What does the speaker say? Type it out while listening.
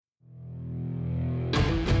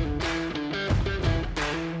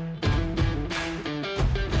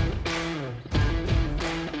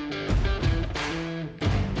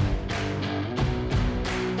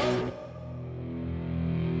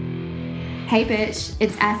Hey bitch,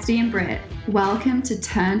 it's Asti and Britt. Welcome to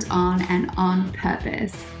Turned On and On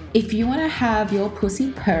Purpose. If you want to have your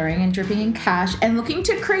pussy purring and dripping in cash and looking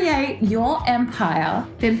to create your empire,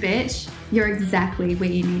 then bitch, you're exactly where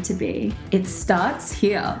you need to be. It starts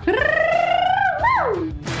here.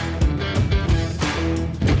 Hello.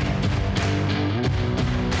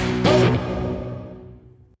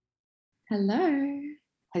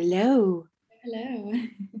 Hello. Hello.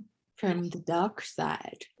 From the dark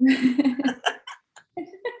side.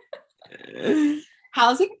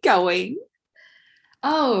 How's it going?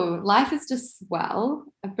 Oh, life is just swell.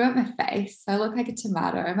 I've burnt my face, so I look like a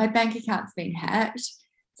tomato. My bank account's been hacked,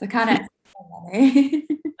 so I can't access my money.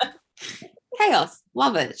 Chaos.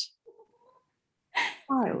 Love it.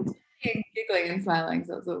 Wild. Giggling and smiling,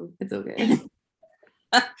 so it's all good.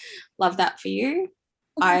 Love that for you.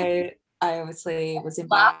 I obviously was in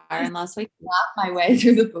Byron last week. Laugh my way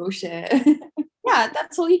through the bullshit. Yeah,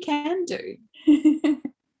 that's all you can do.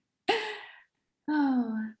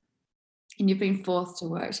 Oh. And you've been forced to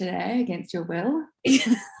work today against your will?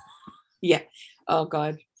 Yeah. Oh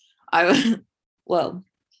God. I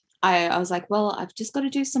was like, well, I've just got to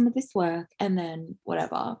do some of this work and then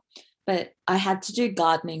whatever. But I had to do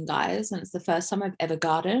gardening, guys, and it's the first time I've ever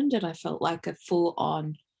gardened, and I felt like a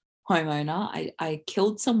full-on homeowner. I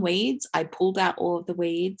killed some weeds. I pulled out all of the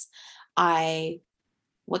weeds.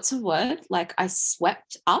 What's the word? Like I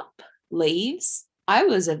swept up leaves. I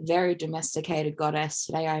was a very domesticated goddess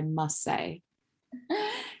today, I must say.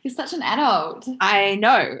 You're such an adult. I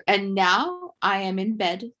know. And now I am in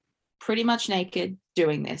bed, pretty much naked,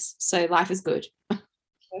 doing this. So life is good.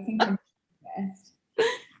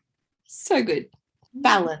 So good.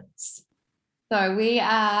 Balance. So we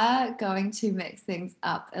are going to mix things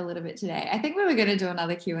up a little bit today. I think we were going to do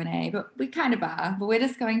another Q&A, but we kind of are. But we're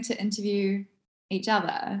just going to interview each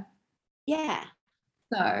other. Yeah.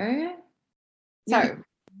 So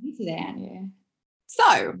today, Anya.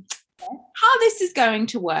 So how this is going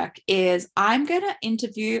to work is I'm going to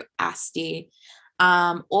interview Asti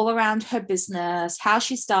all around her business, how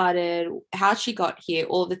she started, how she got here,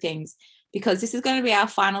 all the things, because this is going to be our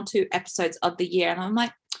final 2 episodes of the year. And I'm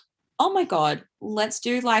like, oh my God, let's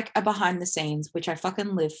do like a behind the scenes, which I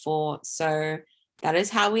fucking live for. So that is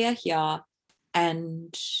how we are here.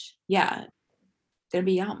 And yeah, it's going to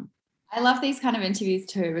be yum. I love these kind of interviews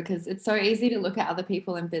too, because it's so easy to look at other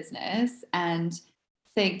people in business and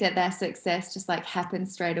think that their success just like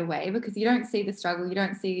happens straight away, because you don't see the struggle, you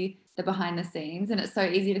don't see the behind the scenes. And it's so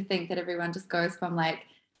easy to think that everyone just goes from like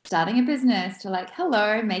starting a business to like,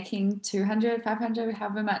 hello, making 200, 500,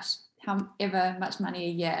 however much money a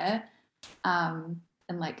year, in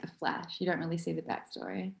like a flash. You don't really see the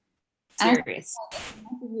backstory. Serious.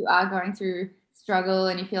 And if you are going through struggle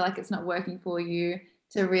and you feel like it's not working for you,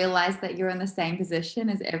 to realize that you're in the same position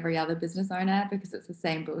as every other business owner, because it's the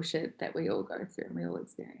same bullshit that we all go through and we all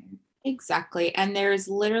experience. Exactly. And there's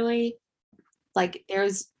literally like,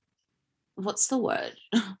 what's the word?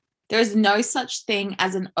 There's no such thing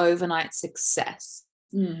as an overnight success.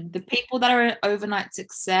 The people that are an overnight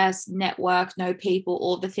success, network, know people,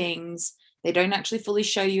 all the things, they don't actually fully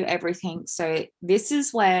show you everything. So this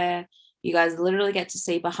is where you guys literally get to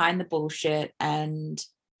see behind the bullshit and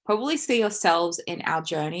probably see yourselves in our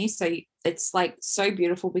journey. So it's like so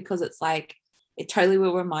beautiful, because it's like it totally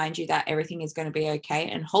will remind you that everything is going to be okay.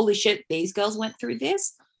 And holy shit, these girls went through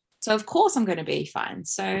this. So of course I'm going to be fine.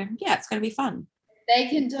 So yeah, it's going to be fun. They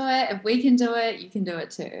can do it. If we can do it, you can do it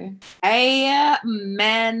too.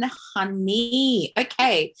 Amen, honey.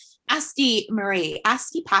 Okay, Asti Marie,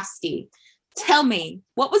 Asti Pasty, tell me,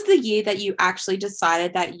 what was the year that you actually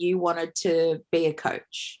decided that you wanted to be a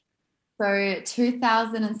coach? So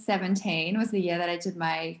 2017 was the year that I did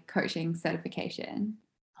my coaching certification.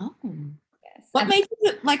 Oh, yes. What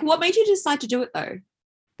made you decide to do it though?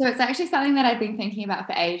 So it's actually something that I've been thinking about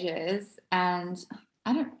for ages, and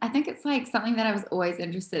I think it's like something that I was always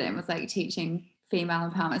interested in, was like teaching female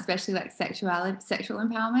empowerment, especially like sexual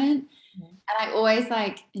empowerment. And I always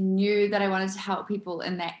like knew that I wanted to help people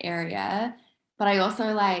in that area, but I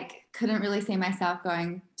also like couldn't really see myself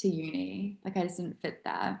going to uni. Like I just didn't fit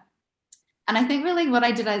that. And I think really what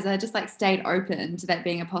I did is I just like stayed open to that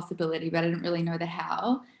being a possibility, but I didn't really know the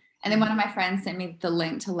how. And then one of my friends sent me the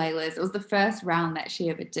link to Layla's. It was the first round that she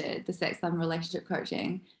ever did, the sex, love, and relationship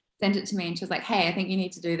coaching. Sent it to me and she was like, hey, I think you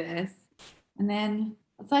need to do this. And then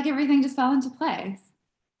it's like everything just fell into place.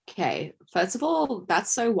 Okay. First of all,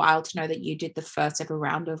 that's so wild to know that you did the first ever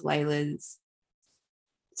round of Layla's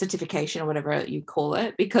certification or whatever you call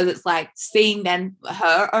it, because it's like seeing then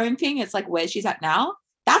her own thing. It's like where she's at now.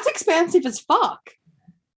 That's expansive as fuck.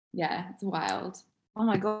 Yeah, it's wild. Oh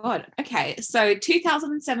my God. Okay. So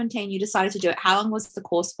 2017, you decided to do it. How long was the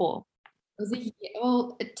course for? It was a year.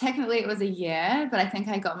 Well, technically it was a year, but I think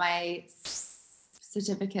I got my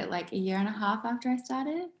certificate like a year and a half after I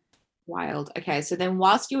started. Wild. Okay. So then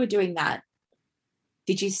whilst you were doing that,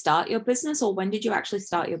 did you start your business or when did you actually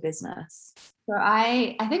start your business? So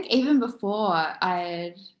I think even before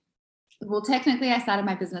well, technically I started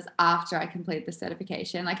my business after I completed the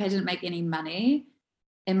certification. Like I didn't make any money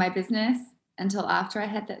in my business until after I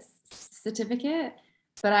had that certificate,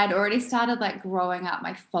 but I'd already started like growing up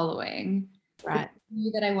my following. Right. I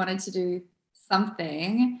knew that I wanted to do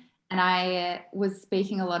something, and I was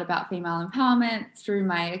speaking a lot about female empowerment through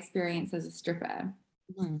my experience as a stripper.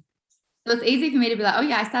 Mm-hmm. So it's easy for me to be like, oh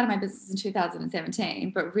yeah, I started my business in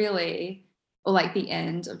 2017, but really, or like the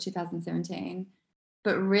end of 2017,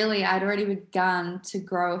 but really I'd already begun to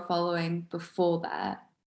grow a following before that.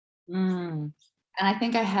 Mm. And I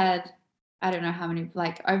think I had, I don't know how many,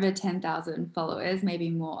 like over 10,000 followers,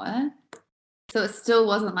 maybe more. So it still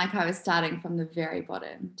wasn't like I was starting from the very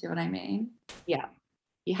bottom. Do you know what I mean? Yeah.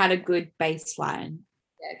 You had a good baseline.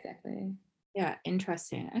 Yeah, exactly. Yeah.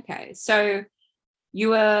 Interesting. Okay. So you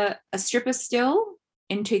were a stripper still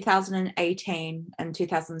in 2018 and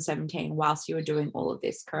 2017 whilst you were doing all of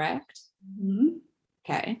this, correct? Mm-hmm.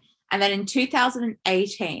 Okay. And then in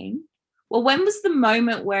 2018, well, when was the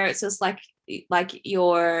moment where it's just like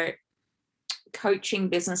your coaching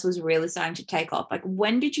business was really starting to take off? Like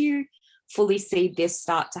when did you fully see this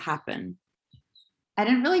start to happen? I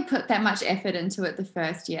didn't really put that much effort into it the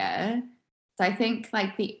first year. So I think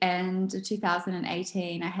like the end of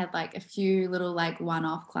 2018, I had like a few little like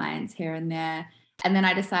one-off clients here and there. And then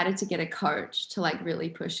I decided to get a coach to like really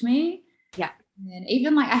push me. Yeah. And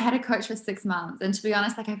even like I had a coach for 6 months. And to be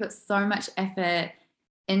honest, like I put so much effort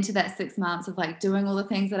into that 6 months of like doing all the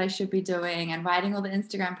things that I should be doing and writing all the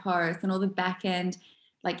Instagram posts and all the back end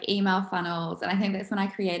like email funnels. And I think that's when I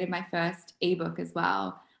created my first ebook as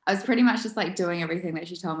well. I was pretty much just like doing everything that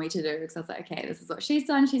she told me to do because I was like, okay, this is what she's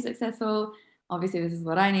done. She's successful. Obviously, this is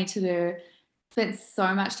what I need to do. Spent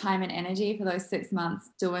so much time and energy for those 6 months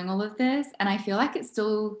doing all of this. And I feel like it's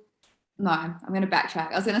still, no, I'm going to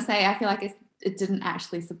backtrack. I was going to say, I feel like it didn't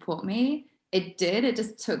actually support me. It did. It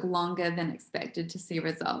just took longer than expected to see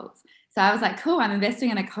results. So I was like, cool, I'm investing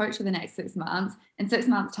in a coach for the next 6 months. In 6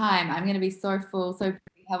 months' time, I'm going to be so full, so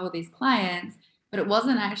busy, have all these clients. But it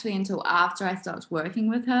wasn't actually until after I stopped working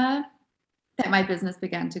with her that my business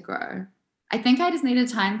began to grow. I think I just needed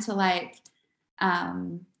time to like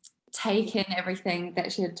um, take in everything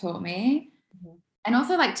that she had taught me and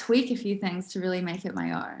also like tweak a few things to really make it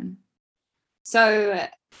my own. So,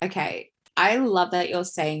 okay, I love that you're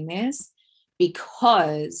saying this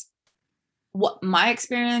because what my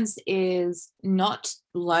experience is not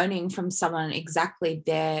learning from someone exactly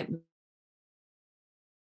their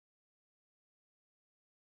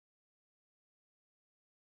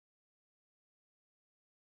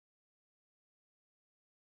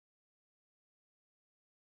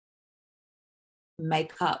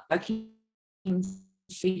makeup working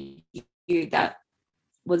for you that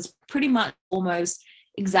was pretty much almost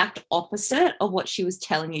exact opposite of what she was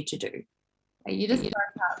telling you to do. You just broke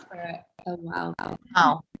up for a while.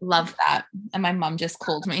 Oh, love that. And my mum just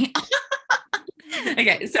called me.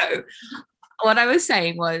 Okay, so what I was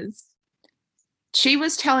saying was she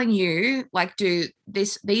was telling you like do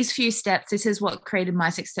these few steps, this is what created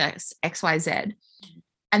my success, XYZ.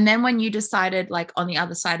 And then when you decided like on the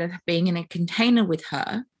other side of being in a container with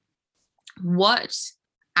her, what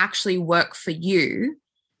actually worked for you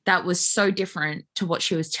that was so different to what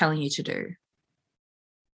she was telling you to do?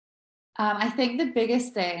 I think the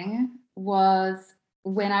biggest thing was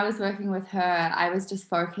when I was working with her, I was just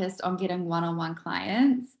focused on getting one-on-one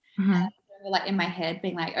clients. Mm-hmm. And I remember, like in my head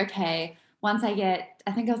being like, okay, once I get,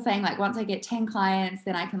 I think I was saying like once I get 10 clients,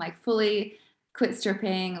 then I can like fully quit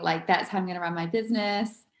stripping. Like that's how I'm going to run my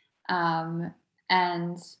business. And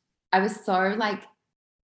I was so like,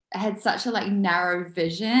 I had such a like narrow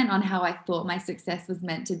vision on how I thought my success was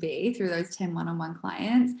meant to be through those 10 one-on-one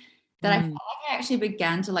clients that I felt like I actually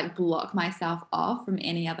began to like block myself off from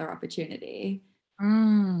any other opportunity.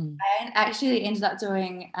 I actually ended up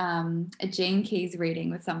doing a Gene Keys reading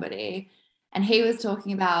with somebody, and he was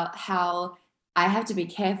talking about how I have to be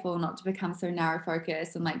careful not to become so narrow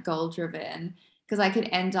focused and like goal driven because I could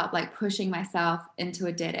end up like pushing myself into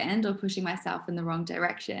a dead end or pushing myself in the wrong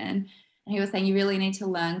direction. And he was saying you really need to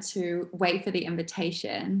learn to wait for the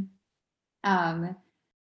invitation. Um,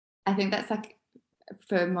 I think that's like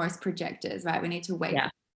for most projectors, right? We need to wait Yeah.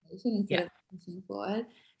 for the invitation instead of pushing forward.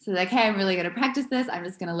 So like, hey, I'm really going to practice this. I'm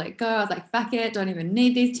just going to let go. I was like, fuck it. Don't even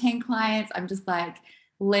need these 10 clients. I'm just like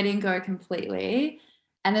letting go completely.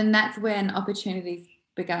 And then that's when opportunities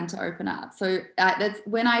began to open up. So that's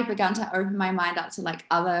when I began to open my mind up to like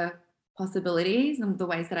other possibilities and the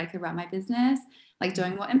ways that I could run my business, like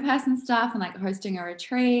doing more in-person stuff and like hosting a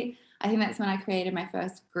retreat. I think that's when I created my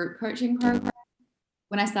first group coaching program,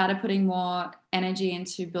 when I started putting more energy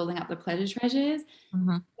into building up the pleasure treasures.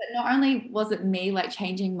 But not only was it me like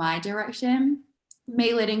changing my direction,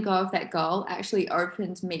 me letting go of that goal actually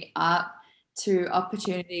opened me up to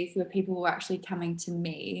opportunities where people were actually coming to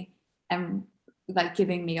me and like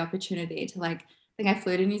giving me opportunity to like, I think I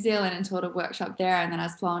flew to New Zealand and taught a workshop there, and then I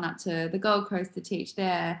was flown up to the Gold Coast to teach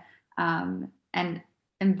there, and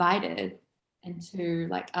invited into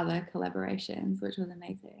like other collaborations, which was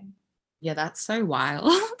amazing. Yeah, that's so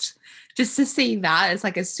wild. Just to see that, it's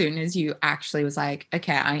like as soon as you actually was like,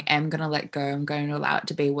 okay, I am going to let go, I'm going to allow it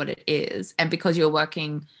to be what it is. And because you're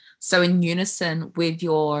working so in unison with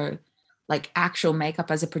your like actual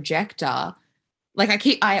makeup as a projector, like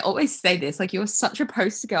I always say this, like you're such a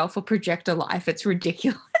poster girl for projector life. It's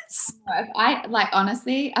ridiculous. If I like,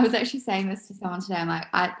 honestly, I was actually saying this to someone today. I'm like,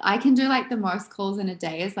 I can do like the most calls in a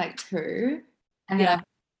day is like 2. And then Yeah.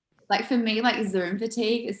 like for me, like Zoom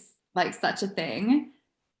fatigue is like such a thing.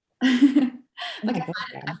 Like I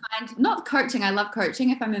find not coaching, I love coaching.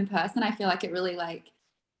 If I'm in person, I feel like it really like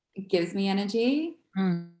it gives me energy.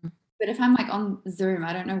 But if I'm like on Zoom,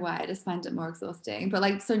 I don't know why, I just find it more exhausting. But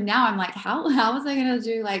like, so now I'm like, how was I gonna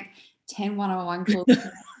do like 10 one-on-one calls?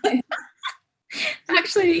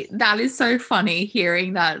 Actually, that is so funny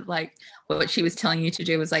hearing that, like what she was telling you to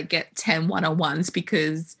do was like get 10 one-on-ones,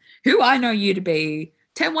 because who I know you to be,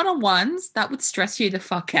 10 one-on-ones, that would stress you the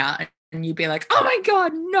fuck out. And you'd be like, oh my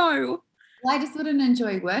God, no. Well, I just wouldn't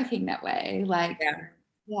enjoy working that way. Like,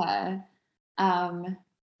 yeah. Um,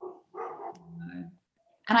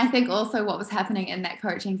 and I think also what was happening in that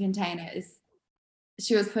coaching container is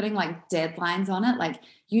she was putting like deadlines on it. Like,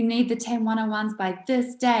 you need the 10 one-on-ones by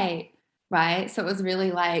this date, right? So it was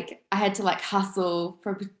really like I had to like hustle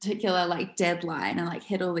for a particular like deadline and like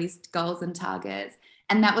hit all these goals and targets.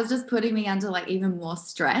 And that was just putting me under like even more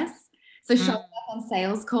stress. So showing up on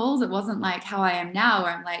sales calls, it wasn't like how I am now,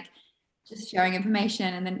 where I'm like just sharing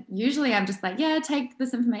information. And then usually I'm just like, yeah, take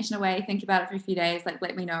this information away, think about it for a few days, like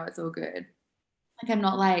let me know it's all good. Like I'm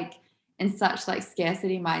not like in such like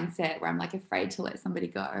scarcity mindset where I'm like afraid to let somebody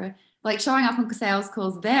go. Like showing up on sales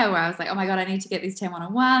calls there where I was like, oh my God, I need to get these 10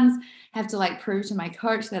 one-on-ones, have to like prove to my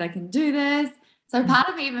coach that I can do this. So part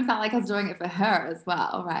of me even felt like I was doing it for her as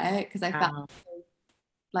well, right? Because I felt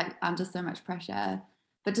like under so much pressure.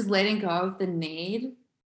 But just letting go of the need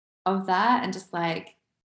of that and just like,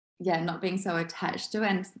 yeah, not being so attached to it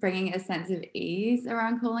and bringing a sense of ease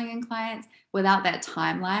around calling in clients without that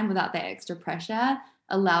timeline, without that extra pressure,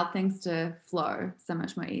 allowed things to flow so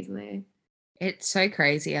much more easily. It's so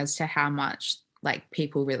crazy as to how much like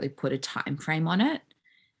people really put a time frame on it.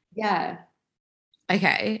 Yeah.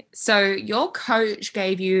 Okay, so your coach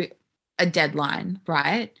gave you a deadline,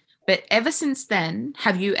 right? But ever since then,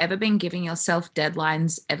 have you ever been giving yourself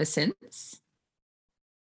deadlines ever since?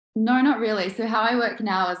 No, not really. So how I work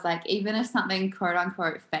now is like even if something quote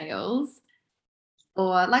unquote fails,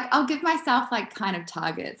 or like I'll give myself like kind of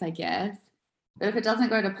targets, I guess. But if it doesn't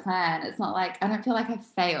go to plan, it's not like I don't feel like I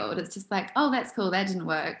failed. It's just like, oh, that's cool, that didn't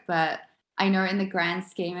work. But I know in the grand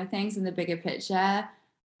scheme of things, in the bigger picture,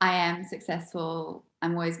 I am successful.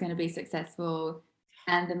 I'm always going to be successful.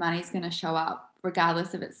 And the money's going to show up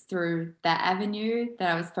regardless if it's through that avenue that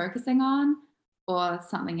I was focusing on or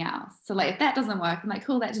something else. So like if that doesn't work, I'm like,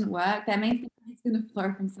 cool, that didn't work. That means it's going to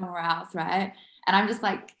flow from somewhere else, right? And I'm just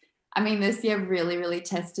like, I mean, this year really, really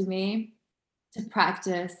tested me to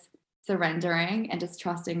practice surrendering and just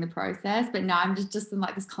trusting the process. But now I'm just in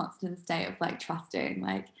like this constant state of like trusting,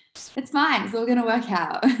 like it's fine, it's all gonna work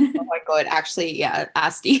out. Oh my God, actually, yeah,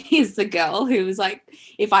 Asti is the girl who was like,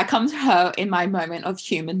 if I come to her in my moment of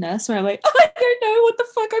humanness where I'm like, oh, I don't know what the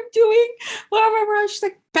fuck I'm doing, blah, blah, blah, she's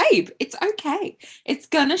like, babe, it's okay. It's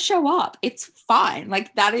gonna show up. It's fine.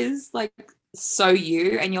 Like that is like so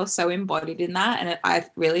you, and you're so embodied in that. And I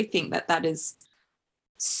really think that that is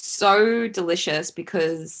so delicious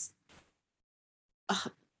because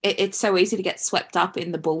it's so easy to get swept up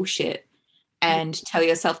in the bullshit and tell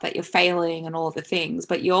yourself that you're failing and all the things,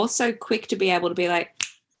 but you're so quick to be able to be like,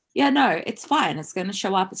 yeah, no, it's fine. It's going to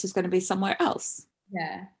show up. It's just going to be somewhere else.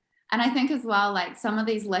 Yeah. And I think as well, like some of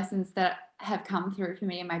these lessons that have come through for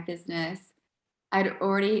me in my business, I'd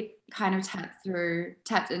already kind of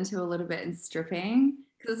tapped into a little bit in stripping,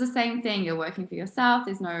 because it's the same thing. You're working for yourself.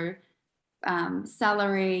 There's no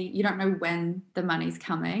salary. You don't know when the money's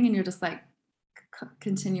coming, and you're just like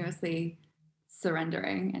continuously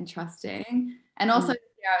surrendering and trusting. And also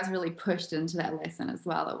I was really pushed into that lesson as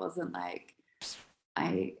well. It wasn't like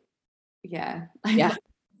I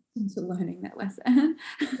into learning that lesson.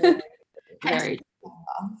 Very.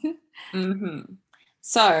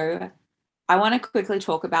 So I want to quickly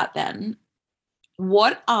talk about then,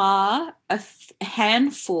 what are a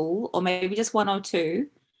handful or maybe just one or two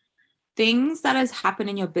things that has happened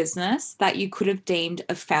in your business that you could have deemed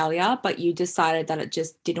a failure, but you decided that it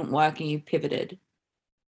just didn't work and you pivoted?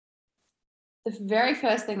 The very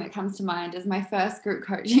first thing that comes to mind is my first group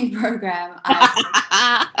coaching program.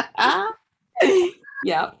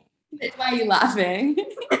 Yeah. Why are you laughing?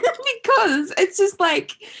 Because it's just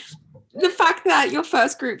like the fact that your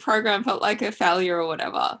first group program felt like a failure or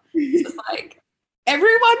whatever. It's just like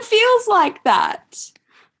everyone feels like that.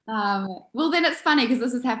 Well, then it's funny because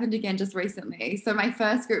this has happened again just recently. So my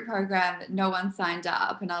first group program, no one signed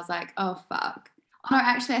up, and I was like, oh fuck. Oh no,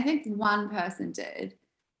 actually, I think one person did.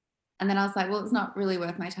 And then I was like, well, it's not really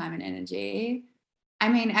worth my time and energy. I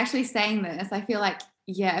mean, actually saying this, I feel like,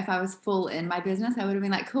 yeah, if I was full in my business, I would have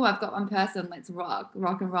been like, cool, I've got one person, let's rock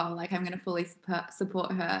and roll. Like, I'm going to fully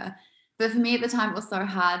support her. But for me at the time, it was so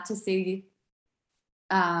hard to see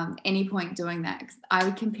any point doing that. 'Cause I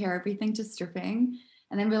would compare everything to stripping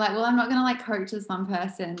and then be like, well, I'm not going to like coach this one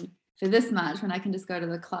person for this much when I can just go to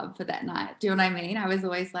the club for that night. Do you know what I mean? I was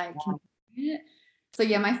always like, so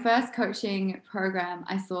yeah, my first coaching program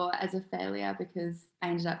I saw as a failure because I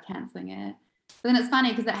ended up canceling it. But then it's funny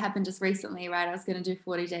because that happened just recently, right? I was going to do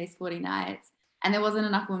 40 days, 40 nights, and there wasn't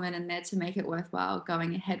enough women in there to make it worthwhile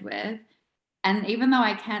going ahead with. And even though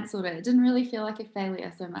I cancelled it, it didn't really feel like a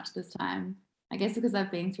failure so much this time. I guess because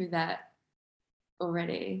I've been through that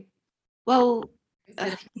already. Well,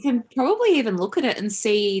 you can probably even look at it and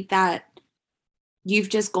see that you've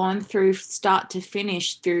just gone through start to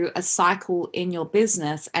finish through a cycle in your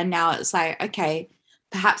business. And now it's like, okay,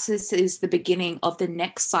 perhaps this is the beginning of the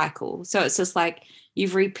next cycle. So it's just like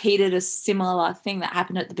you've repeated a similar thing that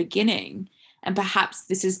happened at the beginning. And perhaps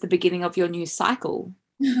this is the beginning of your new cycle.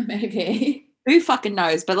 Maybe. Who fucking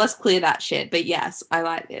knows? But let's clear that shit. But yes, I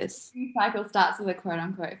like this. New cycle starts with a quote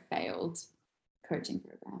unquote failed coaching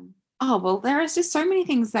program. Oh, well, there is just so many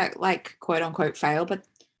things that like quote unquote fail, but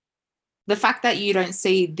the fact that you don't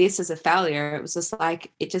see this as a failure, it was just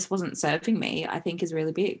like, it just wasn't serving me, I think is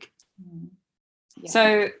really big. Yeah.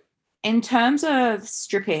 So in terms of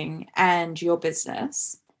stripping and your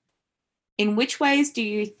business, in which ways do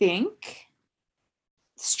you think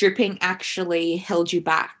stripping actually held you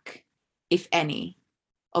back, if any,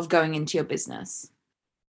 of going into your business?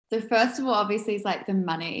 So first of all, obviously, it's like the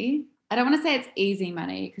money. I don't want to say it's easy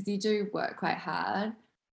money because you do work quite hard.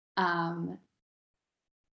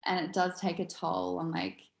 And it does take a toll on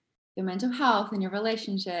like your mental health and your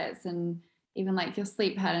relationships and even like your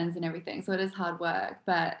sleep patterns and everything. So it is hard work,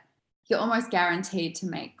 but you're almost guaranteed to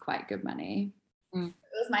make quite good money. It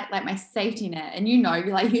was my safety net. And you're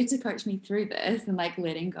like, you had to coach me through this and like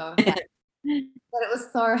letting go of that. But it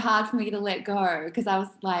was so hard for me to let go because I was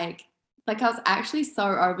like I was actually so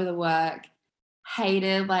over the work,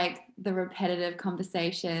 hated like the repetitive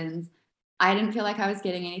conversations. I didn't feel like I was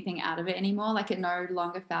getting anything out of it anymore. Like it no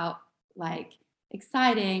longer felt like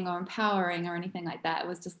exciting or empowering or anything like that. It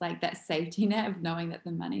was just like that safety net of knowing that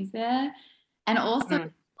the money's there. And also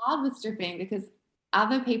it's hard with stripping because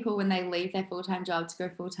other people, when they leave their full-time job to go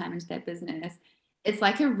full-time into their business, it's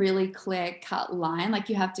like a really clear cut line. Like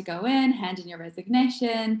you have to go in, hand in your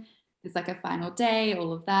resignation. There's like a final day,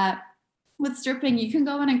 all of that. With stripping, you can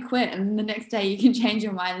go in and quit, and the next day you can change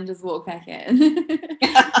your mind and just walk back in.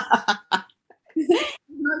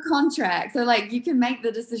 No contract. So like you can make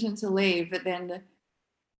the decision to leave, but then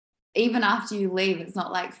even after you leave, it's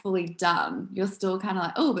not like fully done. You're still kind of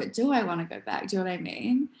like, oh, but do I want to go back? Do you know what I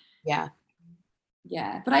mean? Yeah.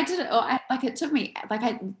 Yeah. But I did it. It took me,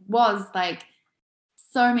 I was like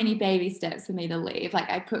so many baby steps for me to leave. Like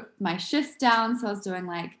I put my shifts down. So I was doing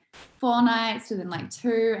like 4 nights to then like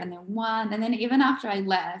 2 and then 1. And then even after I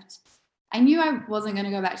left, I knew I wasn't going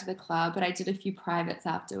to go back to the club, but I did a few privates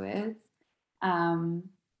afterwards. And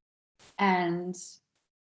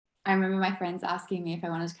I remember my friends asking me if I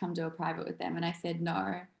wanted to come do a private with them, and I said no.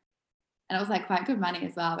 And it was like quite good money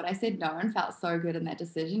as well, but I said no and felt so good in that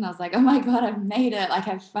decision. I was like, oh my God, I've made it. Like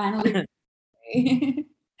I've finally.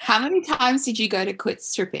 How many times did you go to quit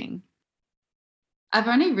stripping? I've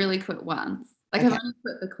only really quit once. Like I've only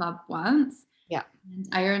quit the club once. Yeah. And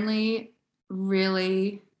I only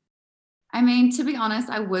really, I mean, to be honest,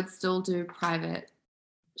 I would still do private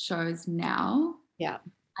shows now. Yeah.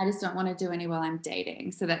 I just don't want to do any while I'm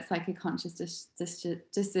dating. So that's like a conscious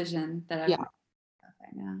decision that I've made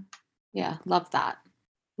right now. Yeah, love that.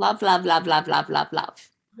 Love, love, love, love, love, love, love.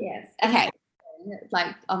 Yes. Okay.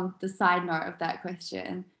 like on the side note of that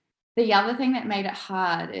question, the other thing that made it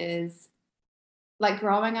hard is like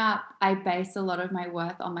growing up, I based a lot of my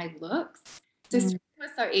worth on my looks. So Mm. streaming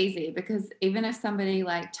was so easy because even if somebody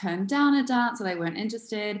like turned down a dance or they weren't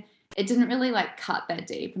interested, it didn't really like cut that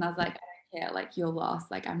deep. And I was like, I don't care, like you're lost,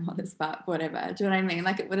 like I'm hot as fuck, whatever. Do you know what I mean?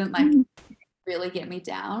 Like it wouldn't like really get me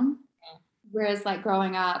down. Whereas like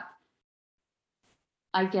growing up,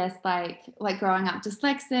 I guess like growing up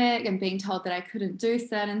dyslexic and being told that I couldn't do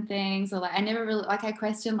certain things, or like I never really like I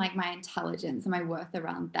questioned like my intelligence and my worth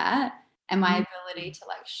around that and my ability to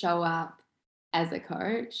like show up as a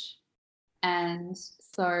coach. And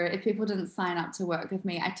so if people didn't sign up to work with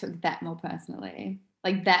me, I took that more personally.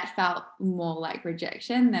 Like that felt more like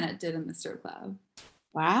rejection than it did in the strip club.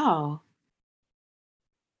 Wow.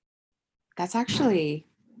 That's actually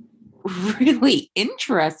really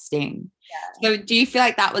interesting. So do you feel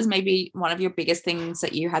like that was maybe one of your biggest things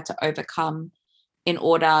that you had to overcome in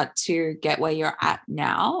order to get where you're at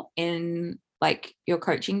now in like your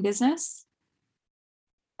coaching business?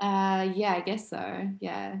 Yeah, I guess so.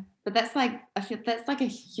 Yeah. But that's like I feel that's like a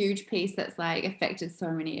huge piece that's like affected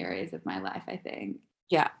so many areas of my life, I think.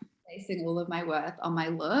 Yeah. Basing all of my worth on my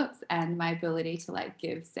looks and my ability to like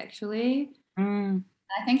give sexually. Mm.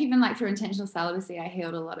 I think even like through intentional celibacy, I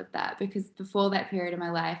healed a lot of that because before that period of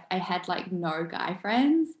my life, I had like no guy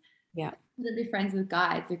friends. Yeah. I couldn't be friends with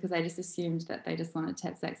guys because I just assumed that they just wanted to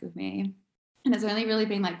have sex with me. And it's only really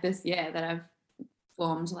been like this year that I've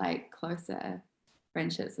formed like closer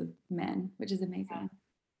friendships with men, which is amazing.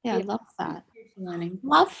 Yeah, I love that. Learning.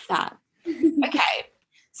 Love that. Okay.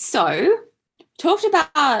 So talked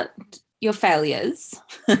about your failures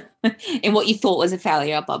and what you thought was a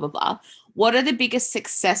failure, blah, blah, blah. What are the biggest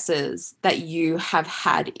successes that you have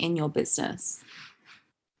had in your business?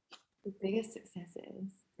 The biggest successes.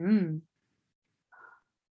 Mm.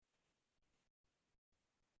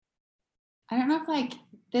 I don't know if like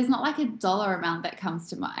there's not like a dollar amount that comes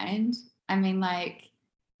to mind. I mean, like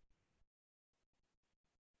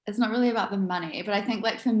it's not really about the money, but I think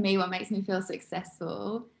like for me, what makes me feel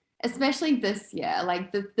successful, especially this year,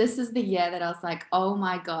 like this is the year that I was like, oh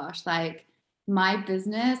my gosh, like my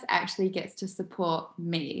business actually gets to support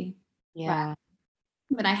me. Right. Yeah.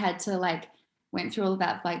 When I had to like went through all of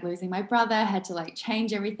that, like losing my brother, had to like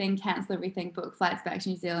change everything, cancel everything, book flights back to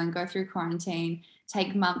New Zealand, go through quarantine,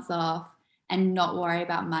 take months off, and not worry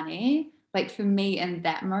about money. Like for me in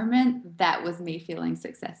that moment, that was me feeling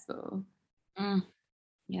successful. Mm.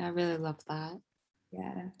 Yeah, I really love that.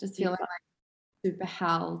 Yeah, just feeling like super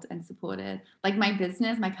held and supported. Like my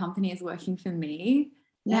business, my company is working for me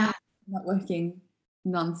now, Yeah. I'm not working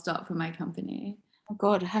nonstop for my company. Oh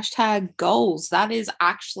God, hashtag goals. That is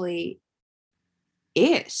actually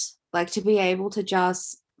it. Like to be able to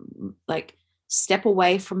just like step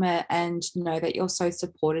away from it and know that you're so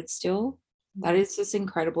supported still. That is just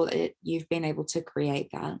incredible that you've been able to create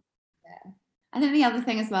that. Yeah. I think the other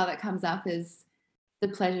thing as well that comes up is the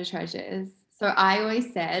pleasure treasures. So I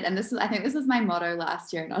always said, and this was, I think this was my motto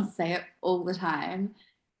last year, and I'll say it all the time.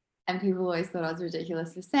 And people always thought I was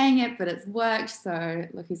ridiculous for saying it, but it's worked. So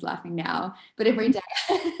look who's laughing now. But every day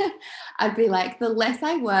I'd be like, the less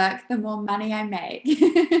I work, the more money I make.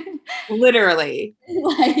 Literally.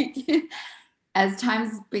 Like as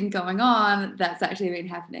time's been going on, that's actually been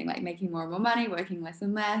happening, like making more and more money, working less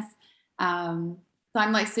and less. So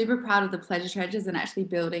I'm like super proud of the pleasure treasures and actually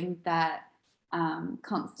building that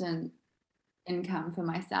constant income for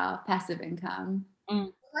myself, passive income.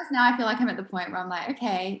 Mm. Plus now I feel like I'm at the point where I'm like,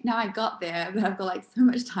 okay, now I got there, but I've got like so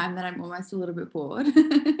much time that I'm almost a little bit bored. What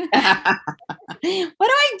do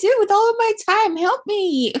I do with all of my time? Help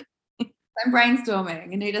me. I'm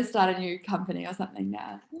brainstorming. I need to start a new company or something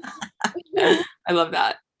now. I love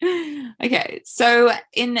that. Okay, so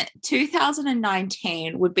in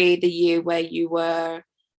 2019 would be the year where you were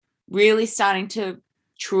really starting to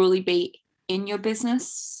truly be in your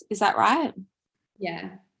business. Is that right?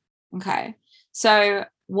 Yeah. Okay. So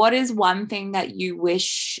what is one thing that you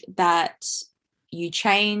wish that you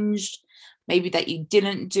changed, maybe that you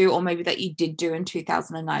didn't do, or maybe that you did do in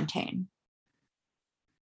 2019?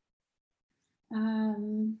 I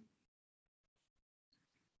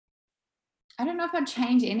don't know if I'd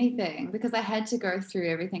change anything because I had to go through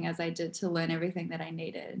everything as I did to learn everything that I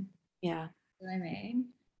needed. Yeah. You know what I mean?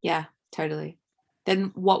 Yeah, totally.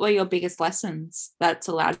 Then what were your biggest lessons that's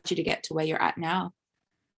allowed you to get to where you're at now?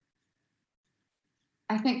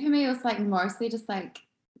 I think for me, it was like mostly just like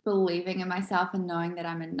believing in myself and knowing that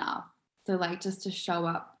I'm enough. So, like, just to show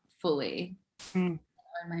up fully Mm.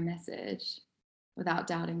 on my message without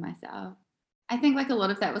doubting myself. I think like a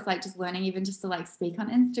lot of that was like just learning even just to like speak on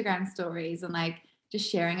Instagram stories and like just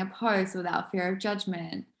sharing a post without fear of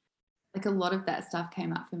judgment. Like a lot of that stuff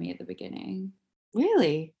came up for me at the beginning.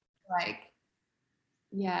 Really? Like,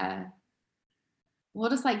 yeah. Well,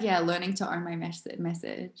 just like, yeah, learning to own my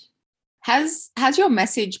message. Has your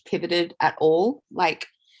message pivoted at all? Like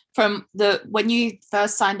from when you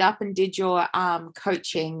first signed up and did your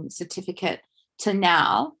coaching certificate to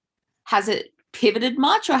now, has it pivoted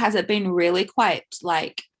much, or has it been really quite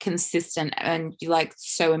like consistent and you like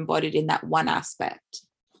so embodied in that one aspect?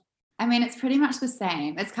 I mean, it's pretty much the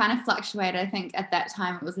same. It's kind of fluctuated. I think at that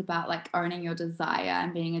time it was about like owning your desire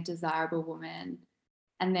and being a desirable woman.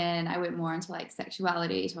 And then I went more into like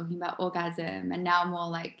sexuality, talking about orgasm, and now more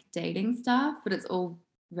like dating stuff, but it's all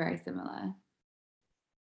very similar.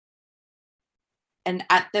 And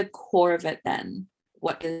at the core of it then,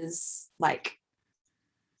 what is like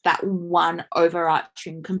that one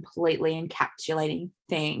overarching, completely encapsulating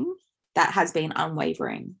thing that has been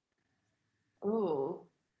unwavering? Oh,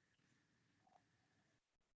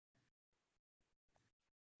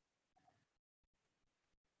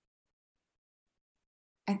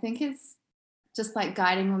 I think it's just like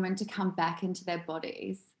guiding women to come back into their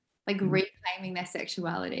bodies, like reclaiming their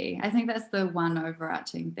sexuality. I think that's the one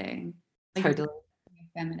overarching thing. Like Totally.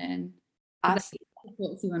 feminine. I That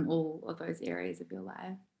supports you in all of those areas of your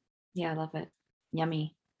life. Yeah, I love it.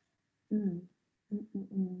 Yummy. Mm.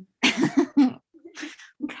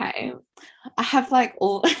 Okay. I have like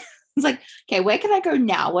all it's like, okay, where can I go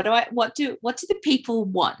now? What do the people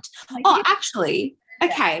want? Actually,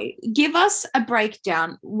 okay, give us a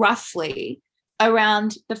breakdown roughly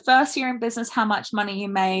around the first year in business, how much money you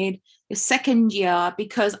made, the second year,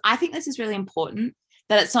 because I think this is really important,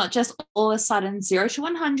 that it's not just all of a sudden 0 to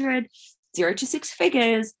 100, 0 to 6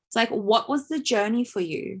 figures. It's like, what was the journey for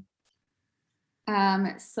you?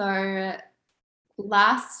 So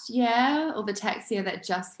last year, or the tax year that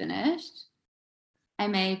just finished, I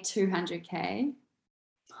made 200K.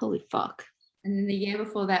 Holy fuck. And then the year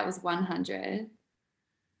before that was 100.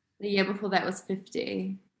 The year before that was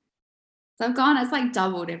 50. So it's like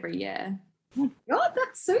doubled every year. Oh my God,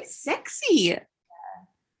 that's so sexy. Yeah.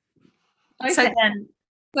 Okay.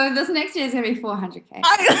 So this next year is going to be 400K.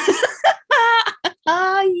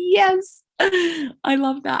 Yes. I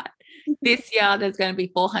love that. This year there's going to be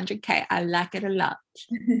 400K. I like it a lot.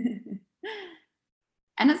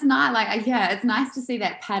 And it's not like, yeah, it's nice to see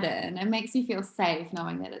that pattern. It makes you feel safe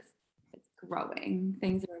knowing that it's growing.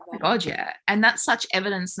 Things are evolving. Oh God, yeah. And that's such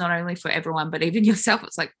evidence not only for everyone, but even yourself.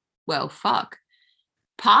 It's like, well, fuck.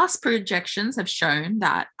 Past projections have shown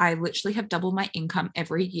that I literally have doubled my income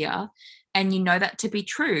every year. And you know that to be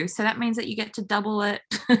true. So that means that you get to double it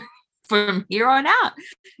from here on out.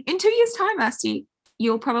 In 2 years' time, Asti,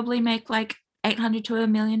 you'll probably make like $800 to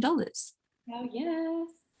 $1 million. Hell yes.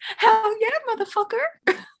 Hell yeah, motherfucker.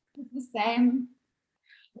 The same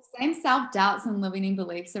self-doubts and limiting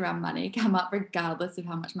beliefs around money come up regardless of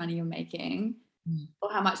how much money you're making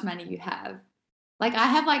or how much money you have. Like I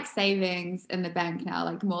have like savings in the bank now,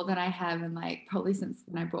 like more than I have in like probably since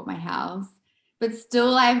when I bought my house. But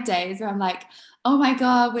still I have days where I'm like, oh my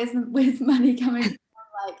God, where's money coming from?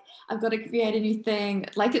 Like I've got to create a new thing.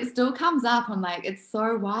 Like it still comes up. I'm like, it's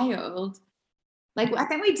so wild. Like I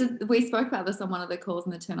think we spoke about this on one of the calls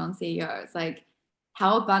in the Turn On CEO. It's like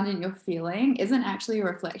how abundant you're feeling isn't actually a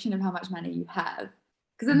reflection of how much money you have.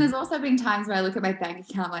 Because then there's also been times where I look at my bank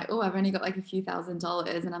account like, oh, I've only got like a few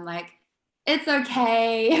 $1,000s, and I'm like, it's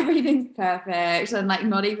okay, everything's perfect, and like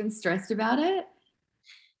not even stressed about it.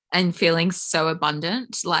 And feeling so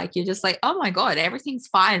abundant, like you're just like, oh my God, everything's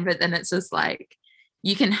fine. But then it's just like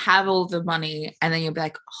you can have all the money and then you'll be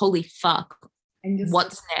like, holy fuck,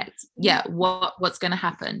 what's next? Yeah, what's going to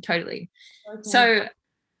happen? Totally. Okay. So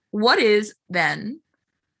what is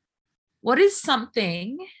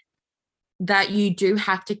something that you do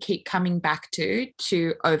have to keep coming back to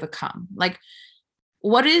overcome? Like,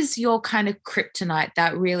 what is your kind of kryptonite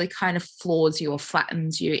that really kind of floors you or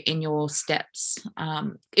flattens you in your steps,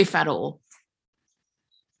 if at all?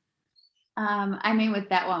 I mean, with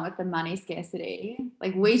that one, with the money scarcity,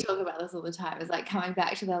 like we talk about this all the time, is like coming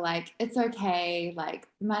back to the like, it's okay, like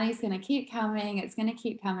money's going to keep coming, it's going to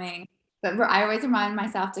keep coming. But I always remind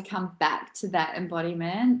myself to come back to that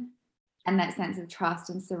embodiment and that sense of trust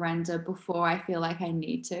and surrender before I feel like I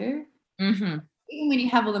need to. Mm-hmm. Even when you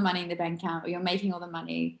have all the money in the bank account or you're making all the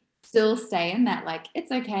money, still stay in that, like,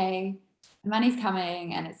 it's okay, the money's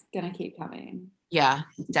coming and it's going to keep coming. Yeah,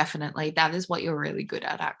 definitely. That is what you're really good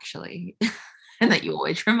at, actually. And that you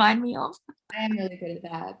always remind me of. I am really good at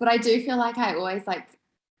that. But I do feel like I always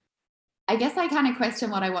I guess I kind of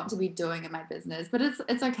question what I want to be doing in my business, but it's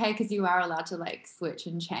okay because you are allowed to like switch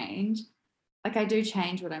and change. like I do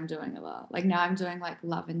change what I'm doing a lot. Like now I'm doing like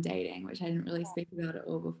love and dating, which I didn't really speak about at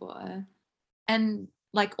all before. And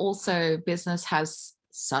like also business has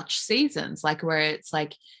such seasons, like where it's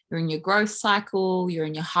like you're in your growth cycle, you're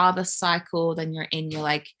in your harvest cycle, then you're in your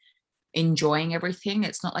like enjoying everything.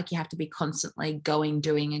 It's not like you have to be constantly going,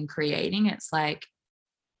 doing, and creating. It's like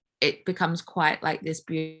it becomes quite like this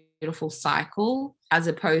beautiful cycle, as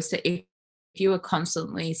opposed to if you were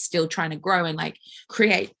constantly still trying to grow and like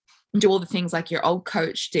create and do all the things like your old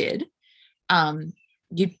coach did,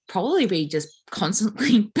 you'd probably be just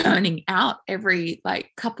constantly burning out every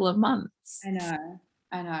like couple of months. I know.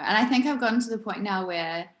 And I think I've gotten to the point now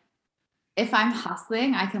where if I'm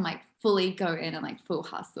hustling, I can like fully go in and like full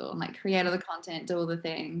hustle and like create all the content, do all the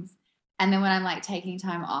things. And then when I'm like taking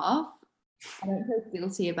time off, I don't feel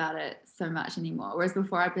guilty about it so much anymore. Whereas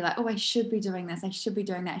before I'd be like, oh, I should be doing this. I should be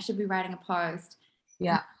doing that. I should be writing a post.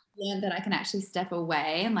 Yeah. Learn that I can actually step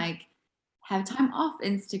away and like have time off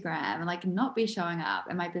Instagram and like not be showing up,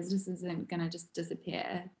 and my business isn't going to just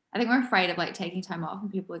disappear. I think we're afraid of like taking time off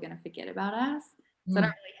and people are going to forget about us. So I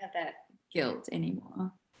don't really have that guilt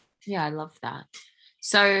anymore. Yeah, I love that.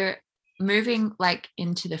 So moving like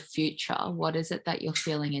into the future, what is it that you're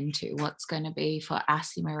feeling into? What's going to be for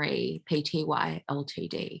Assie Marie Pty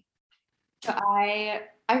Ltd? So I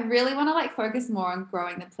really want to like focus more on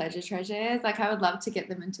growing the pleasure treasures. Like I would love to get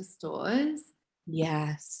them into stores.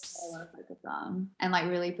 Yes. I want to focus on and like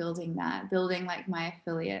really building like my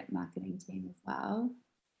affiliate marketing team as well.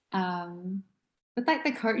 But like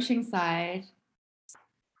the coaching side,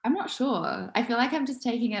 I'm not sure. I feel like I'm just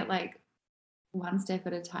taking it like one step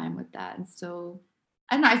at a time with that, and still,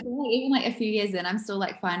 I don't know. I feel like even like a few years in, I'm still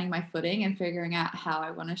like finding my footing and figuring out how I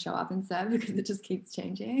want to show up and serve because it just keeps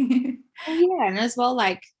changing. Oh, yeah, and as well,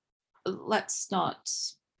 like let's not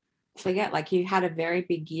forget, like you had a very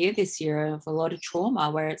big year this year of a lot of trauma,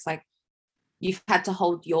 where it's like you've had to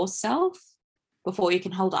hold yourself before you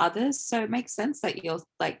can hold others. So it makes sense that you're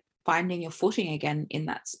like finding your footing again in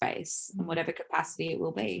that space in whatever capacity it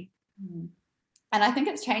will be. And I think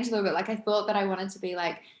it's changed a little bit. Like I thought that I wanted to be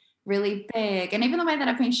like really big, and even the way that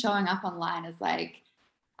I've been showing up online is like,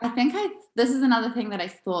 this is another thing that I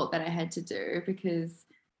thought that I had to do, because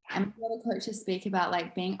a lot of coaches speak about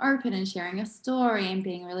like being open and sharing your story and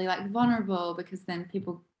being really like vulnerable, because then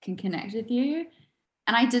people can connect with you.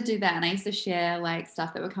 And I did do that, and I used to share like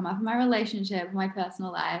stuff that would come up in my relationship, my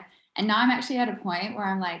personal life. And now I'm actually at a point where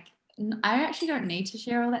I'm like, I actually don't need to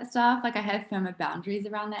share all that stuff. Like I have firmer boundaries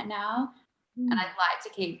around that now. And I'd like to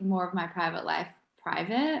keep more of my private life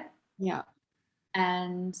private. Yeah.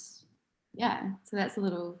 And yeah, so that's a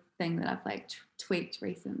little thing that I've like tweaked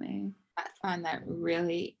recently. I find that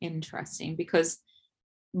really interesting, because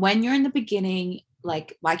when you're in the beginning,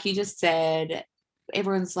 like you just said,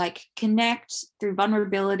 everyone's like connect through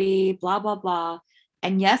vulnerability, blah, blah, blah.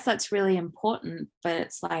 And yes, that's really important, but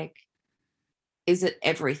it's like, is it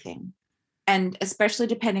everything? And especially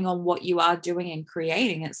depending on what you are doing and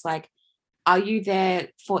creating, it's like, are you there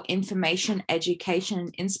for information, education,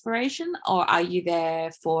 and inspiration? Or are you there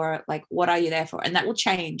for like, what are you there for? And that will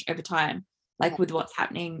change over time, like with what's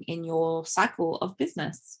happening in your cycle of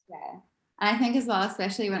business. Yeah. And I think as well,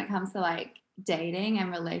 especially when it comes to like dating and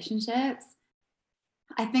relationships,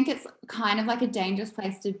 I think it's kind of like a dangerous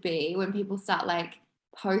place to be when people start like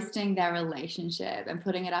posting their relationship and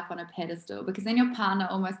putting it up on a pedestal, because then your partner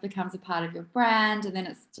almost becomes a part of your brand. And then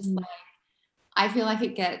it's just like, I feel like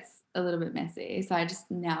it gets a little bit messy. So I just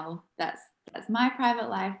know that's my private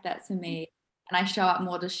life. That's for me. And I show up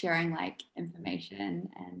more just sharing like information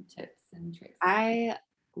and tips and tricks. I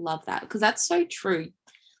love that, because that's so true.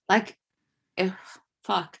 Like,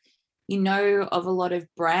 fuck, of a lot of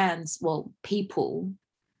brands, well, people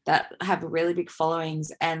that have really big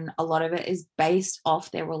followings, and a lot of it is based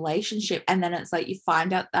off their relationship. And then it's like you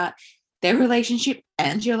find out that their relationship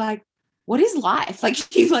ends, you're like, what is life?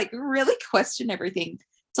 Like you like really question everything.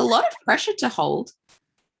 It's a lot of pressure to hold.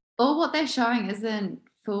 Or what they're showing isn't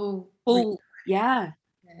full. Yeah.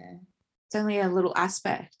 Yeah. It's only a little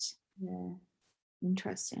aspect. Yeah.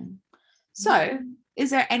 Interesting. So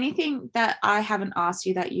is there anything that I haven't asked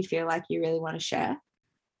you that you feel like you really want to share?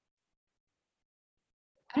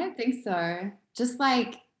 I don't think so. Just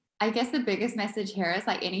like, I guess the biggest message here is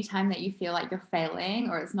like anytime that you feel like you're failing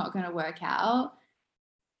or it's not going to work out,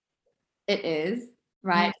 it is,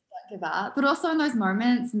 right? Don't give up. But also in those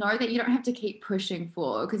moments, know that you don't have to keep pushing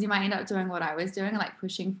forward, because you might end up doing what I was doing, like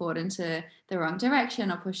pushing forward into the wrong direction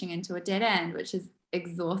or pushing into a dead end, which is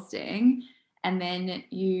exhausting. And then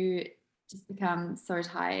you just become so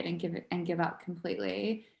tired and give up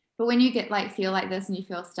completely. But when you get like feel like this and you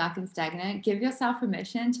feel stuck and stagnant, give yourself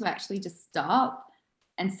permission to actually just stop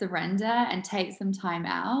and surrender and take some time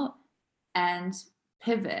out and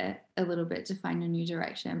pivot a little bit to find a new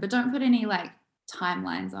direction. But don't put any like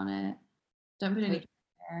timelines on it. Don't put any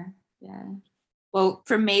there. Yeah. Well,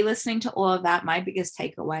 from me listening to all of that, my biggest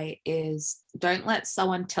takeaway is don't let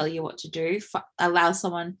someone tell you what to do. Allow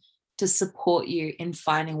someone to support you in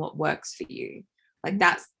finding what works for you. Like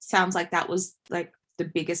that sounds like that was like the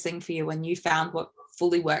biggest thing for you when you found what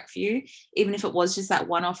fully worked for you, even if it was just that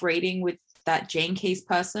one-off reading with that Gene Keys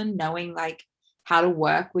person, knowing like how to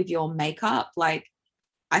work with your makeup. Like,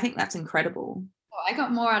 I think that's incredible. Oh, I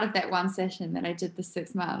got more out of that one session than I did the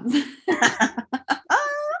 6 months.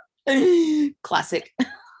 Classic.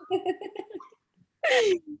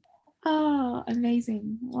 Oh,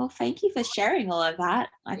 amazing. Well, thank you for sharing all of that.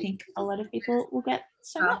 I think a lot of people will get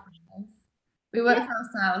so much. We work for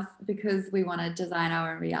ourselves because we want to design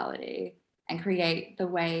our own reality and create the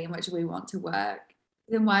way in which we want to work.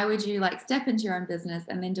 Then why would you like step into your own business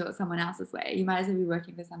and then do it someone else's way? You might as well be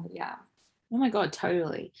working for somebody else. Oh my God,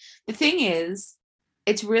 totally. The thing is,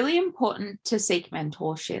 it's really important to seek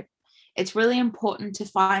mentorship. It's really important to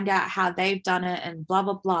find out how they've done it and blah,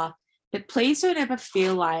 blah, blah. But please don't ever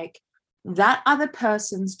feel like that other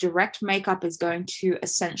person's direct makeup is going to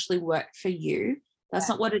essentially work for you. That's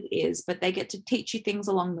not what it is, but they get to teach you things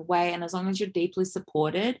along the way. And as long as you're deeply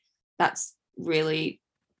supported, that's really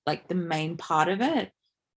like the main part of it.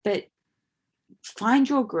 But find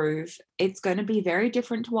your groove. It's going to be very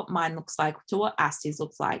different to what mine looks like, to what Asti's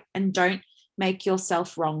looks like. And don't make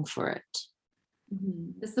yourself wrong for it.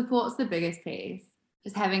 Mm-hmm. The support's the biggest piece.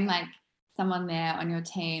 Just having like someone there on your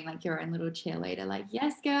team, like your own little cheerleader, like,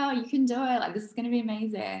 yes, girl, you can do it. Like, this is going to be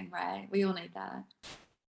amazing, right? We all need that.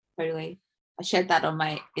 Totally. I shared that on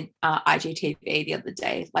my IGTV the other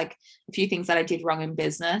day, like a few things that I did wrong in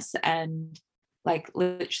business. And like,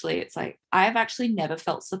 literally, it's like, I've actually never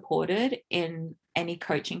felt supported in any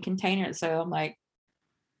coaching container. So I'm like,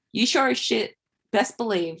 you sure as shit best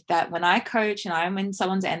believe that when I coach and I'm in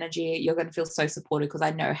someone's energy, you're going to feel so supported because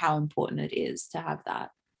I know how important it is to have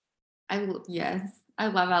that. Yes. I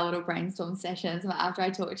love our little brainstorm sessions. After I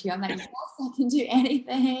talk to you, I'm like, yes, I can do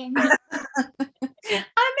anything. I'm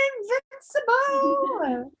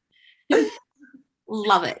invincible.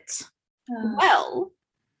 Love it. Well,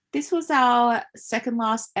 this was our second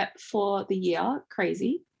last ep for the year.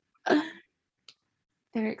 Crazy.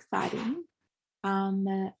 Very exciting.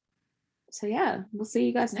 So yeah, we'll see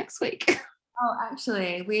you guys next week. Oh,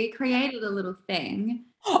 actually, we created a little thing.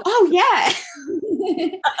 Oh yeah.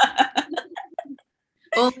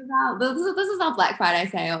 This is our Black Friday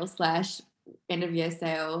sale / end of year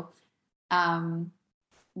sale.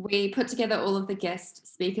 We put together all of the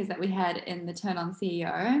guest speakers that we had in the Turn On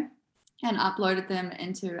CEO and uploaded them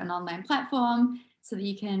into an online platform so that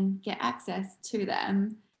you can get access to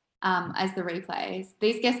them as the replays.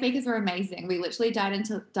 These guest speakers were amazing. We literally dove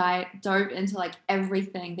into like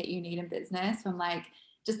everything that you need in business, from like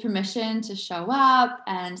just permission to show up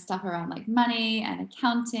and stuff around like money and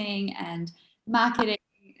accounting and marketing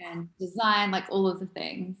and design, like all of the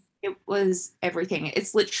things. It was everything.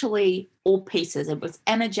 It's literally all pieces. It was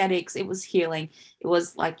energetics. It was healing. It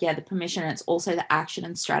was like, yeah, the permission. It's also the action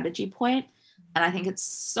and strategy point. And I think it's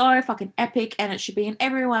so fucking epic, and it should be in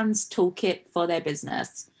everyone's toolkit for their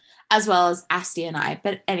business, as well as Asti and I.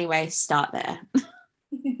 But anyway, start there.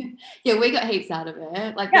 Yeah, we got heaps out of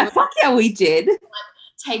it. Like, yeah, fuck yeah, we did. Like,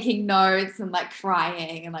 taking notes and like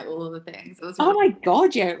crying and like all of the things. It was really oh my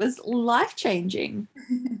God, yeah, it was life-changing.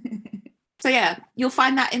 So yeah, you'll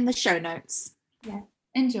find that in the show notes. Yeah,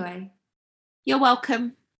 enjoy. You're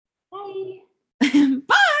welcome. Bye.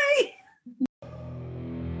 Bye.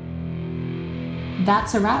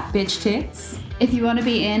 That's a wrap, bitch tits. If you want to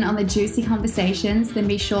be in on the juicy conversations, then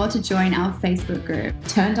be sure to join our Facebook group.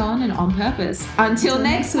 Turned On and On Purpose. Until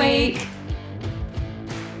next week.